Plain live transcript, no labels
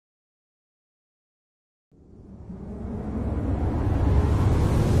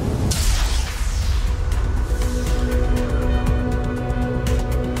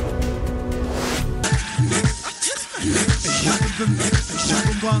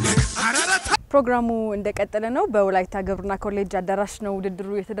ፕሮግራሙ እንደቀጠለ ነው በወላይታ ግብርና ኮሌጅ አዳራሽ ነው ውድድሩ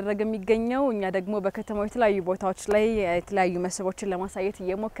የተደረገ የሚገኘው እኛ ደግሞ በከተማው የተለያዩ ቦታዎች ላይ የተለያዩ መስቦችን ለማሳየት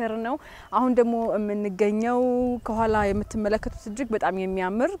እየሞከርን ነው አሁን ደግሞ የምንገኘው ከኋላ የምትመለከቱት እጅግ በጣም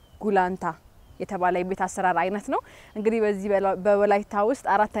የሚያምር ጉላንታ የተባለ የቤት አሰራር አይነት ነው እንግዲህ በዚህ በወላይታ ውስጥ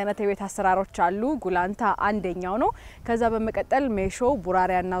አራት አይነት የቤት አሰራሮች አሉ ጉላንታ አንደኛው ነው ከዛ በመቀጠል ሜሾ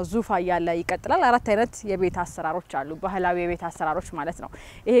ቡራሪያና ዙፋ ያለ ይቀጥላል አራት አይነት የቤት አሰራሮች አሉ ባህላዊ የቤት አሰራሮች ማለት ነው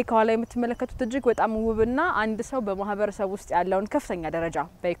ይሄ ከኋላ የምትመለከቱት እጅግ በጣም ውብና አንድ ሰው በማህበረሰብ ውስጥ ያለውን ከፍተኛ ደረጃ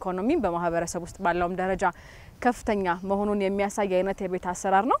በኢኮኖሚ በማህበረሰብ ውስጥ ባለውም ደረጃ ከፍተኛ መሆኑን የሚያሳይ አይነት የቤት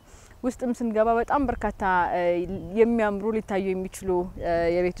አሰራር ነው ውስጥም ስንገባ በጣም በርካታ የሚያምሩ ሊታዩ የሚችሉ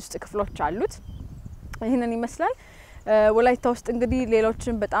የቤት ውስጥ ክፍሎች አሉት ይሄንን ይመስላል ወላይታ ውስጥ እንግዲህ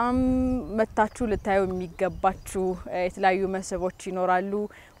ሌሎችን በጣም መታችሁ ልታዩ የሚገባችሁ የተለያዩ መስቦች ይኖራሉ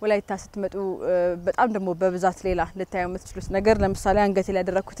ወላይታ ስትመጡ በጣም ደግሞ በብዛት ሌላ ልታዩ የምትችሉት ነገር ለምሳሌ አንገቴ ላይ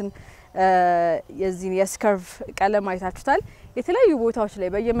ያደረኩትን የዚህ የስከርቭ ቀለም አይታችሁታል የተለያዩ ቦታዎች ላይ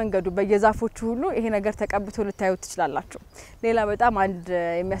በየመንገዱ በየዛፎቹ ሁሉ ይሄ ነገር ተቀብቶ ልታዩ ትችላላችሁ ሌላ በጣም አንድ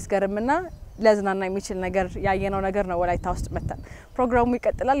የሚያስገርምና ለዝናና የሚችል ነገር ያየነው ነገር ነው ወላይታ ውስጥ መጣን ፕሮግራሙ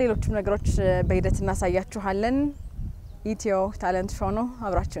ይቀጥላል ሌሎችም ነገሮች በሂደት እናሳያችኋለን Ethio Talent Show ነው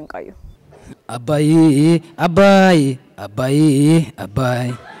አብራችን ቆዩ አባይ አባይ አባይ አባይ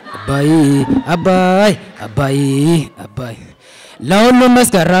አባይ አባይ አባይ አባይ ለሁሉም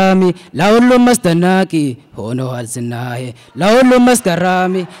መስከራሚ ለሁሉም መስተናቂ ሆኖሃል ዝናዬ ለሁሉም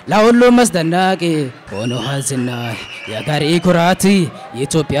መስከራሚ ለሁሉም መስተናቂ ሆኖሃል ዝናዬ የጋሪ ኩራቲ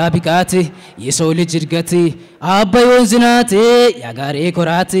የኢትዮጵያ ቢቃቲ የሰው ልጅ እድገት አባይ ወንዝ ናት የጋሪ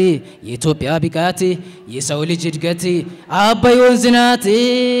ኩራቲ የኢትዮጵያ ቢቃቲ የሰው ልጅ እድገት አባይ ወንዝ ናት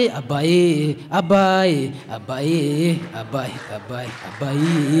አባይ አባይ አባይ አባይ አባይ አባይ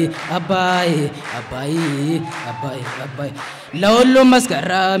አባይ አባይ አባይ አባይ ለሁሉም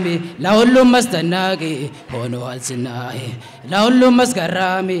መስከራሚ ለሁሉም መስተናቂ ሆኖሃል ዝናዬ ለሁሉም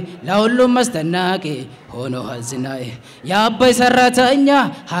መስከራሚ ለሁሉም መስተናቂ ሆኖሃል ዝናዬ የአባይ ሰራተኛ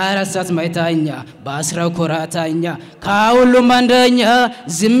 24 ሰዓት ማይታኛ በአስራው ኮራታኛ ከሁሉም አንደኛ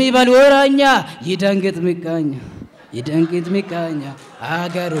ዝም ይበል ወራኛ ይደንግጥ ምቃኛ ይደንግጥ ምቃኛ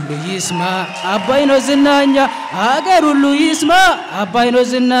አገር ሁሉ ይስማ አባይ ነው ዝናኛ አገር ሁሉ ይስማ አባይ ነው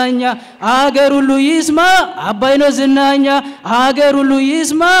ዝናኛ አገር ሁሉ ይስማ አባይ ነው ዝናኛ አገር ሁሉ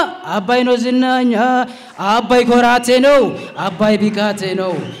ይስማ አባይ ነው ዝናኛ አባይ ኮራቴ ነው አባይ ቢቃቴ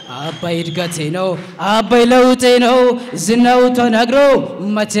ነው አባይ እድገቴ ነው አባይ ለውጤ ነው ዝናው ተነግሮ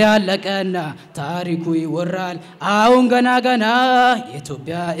መቼ ያለቀና ታሪኩ ይወራል አሁን ገና ገና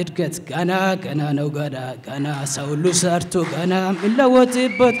የኢትዮጵያ እድገት ገና ገና ነው ገና ገና ሰው ሁሉ ሰርቶ ገና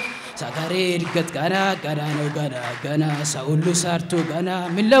ሚለወጥበት ሳጋሬ እድገት ገና ገና ነው ገና ገና ሰው ሁሉ ሰርቶ ገና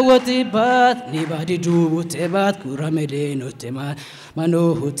ሚለወጥበት ኒባዲዱ ቴባት ኩራሜዴኖ ቴማት ማኖ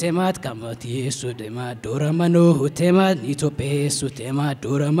ቴማት ካማቲ ሱዴማ ዶራ ማኖ ቴማት ኢትዮጵያ ሱ ቴማት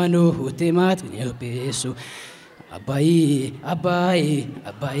ዶራ ማኖ ቴማት ኢትዮጵያ ሱ አባይ አባይ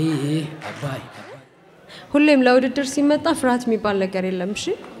አባይ አባይ ሁሌም ለውድድር ሲመጣ ፍርሃት የሚባል ነገር የለም እሺ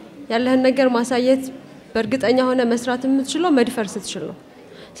ያለህን ነገር ማሳየት በእርግጠኛ ሆነ መስራት የምትችለው መድፈር ስትችል ነው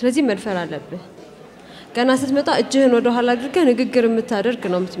ስለዚህ መድፈር አለብህ ገና ስትመጣ እጅህን ወደ ኋላ አድርገህ ንግግር የምታደርግ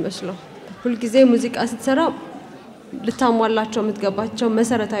ነው የምትመስለው ሁሉ ጊዜ ሙዚቃ ስትሰራ ልታሟላቸው የምትገባቸው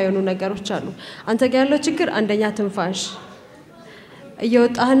መሰረታዊ የሆኑ ነገሮች አሉ አንተ ጋር ያለው ችግር አንደኛ ትንፋሽ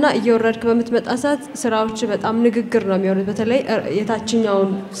እየወጣህና እየወረድክ በመትመጣ ሰዓት ስራዎች በጣም ንግግር ነው የሚሆኑት በተለይ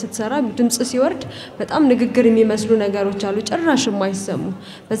የታችኛውን ስትሰራ ድምጽ ሲወርድ በጣም ንግግር የሚመስሉ ነገሮች አሉ ጭራሽ የማይሰሙ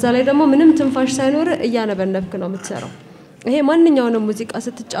በዛ ላይ ደግሞ ምንም ትንፋሽ ሳይኖር እያነበነብክ ነው የምትሰራው ይሄ ማንኛውንም ሙዚቃ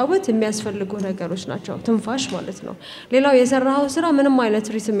ስትጫወት የሚያስፈልጉ ነገሮች ናቸው ትንፋሽ ማለት ነው ሌላው የሰራው ስራ ምንም አይነት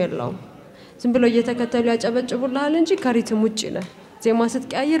ሪትም የለውም ዝም ብሎ እየተከተሉ ያጨበጭቡልሃል እንጂ ከሪትም ውጪ ነው ዜማ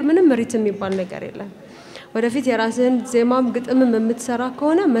ስትቀያየር ምንም ሪትም የሚባል ነገር የለም ወደፊት የራስህን ዜማም ግጥምም የምትሰራ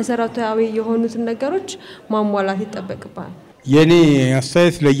ከሆነ መሰረታዊ የሆኑትን ነገሮች ማሟላት ይጠበቅብሃል የኔ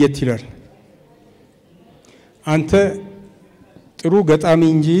አስተያየት ለየት ይላል አንተ ጥሩ ገጣሚ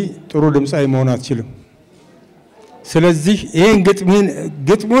እንጂ ጥሩ ድምጻዊ መሆን አትችልም ስለዚህ ይሄን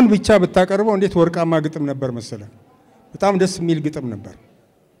ግጥሙን ብቻ ብታቀርበው እንዴት ወርቃማ ግጥም ነበር መሰለ በጣም ደስ የሚል ግጥም ነበር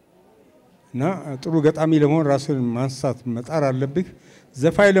እና ጥሩ ገጣሚ ለመሆን ራስን ማንሳት መጣር አለብህ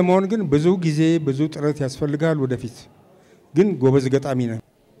ዘፋይ ለመሆን ግን ብዙ ጊዜ ብዙ ጥረት ያስፈልጋል ወደፊት ግን ጎበዝ ገጣሚ ነህ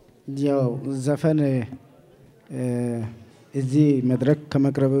ያው ዘፈን እዚህ መድረክ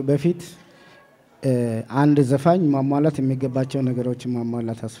ከመቅረብ በፊት አንድ ዘፋኝ ማሟላት የሚገባቸው ነገሮች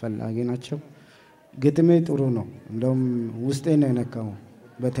ማሟላት አስፈላጊ ናቸው ግጥሜ ጥሩ ነው እንደውም ውስጤ ነው የነካው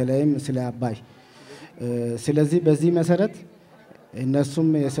በተለይም ስለ አባይ ስለዚህ በዚህ መሰረት እነሱም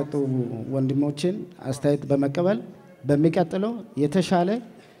የሰጡ ወንድሞችን አስተያየት በመቀበል በሚቀጥለው የተሻለ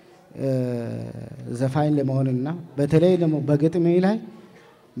ዘፋኝ ለመሆንና በተለይ ደግሞ በግጥሜ ላይ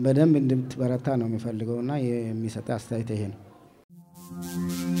በደንብ እንድትበረታ ነው የሚፈልገውና የሚሰጥ አስተያየት ይሄ ነው።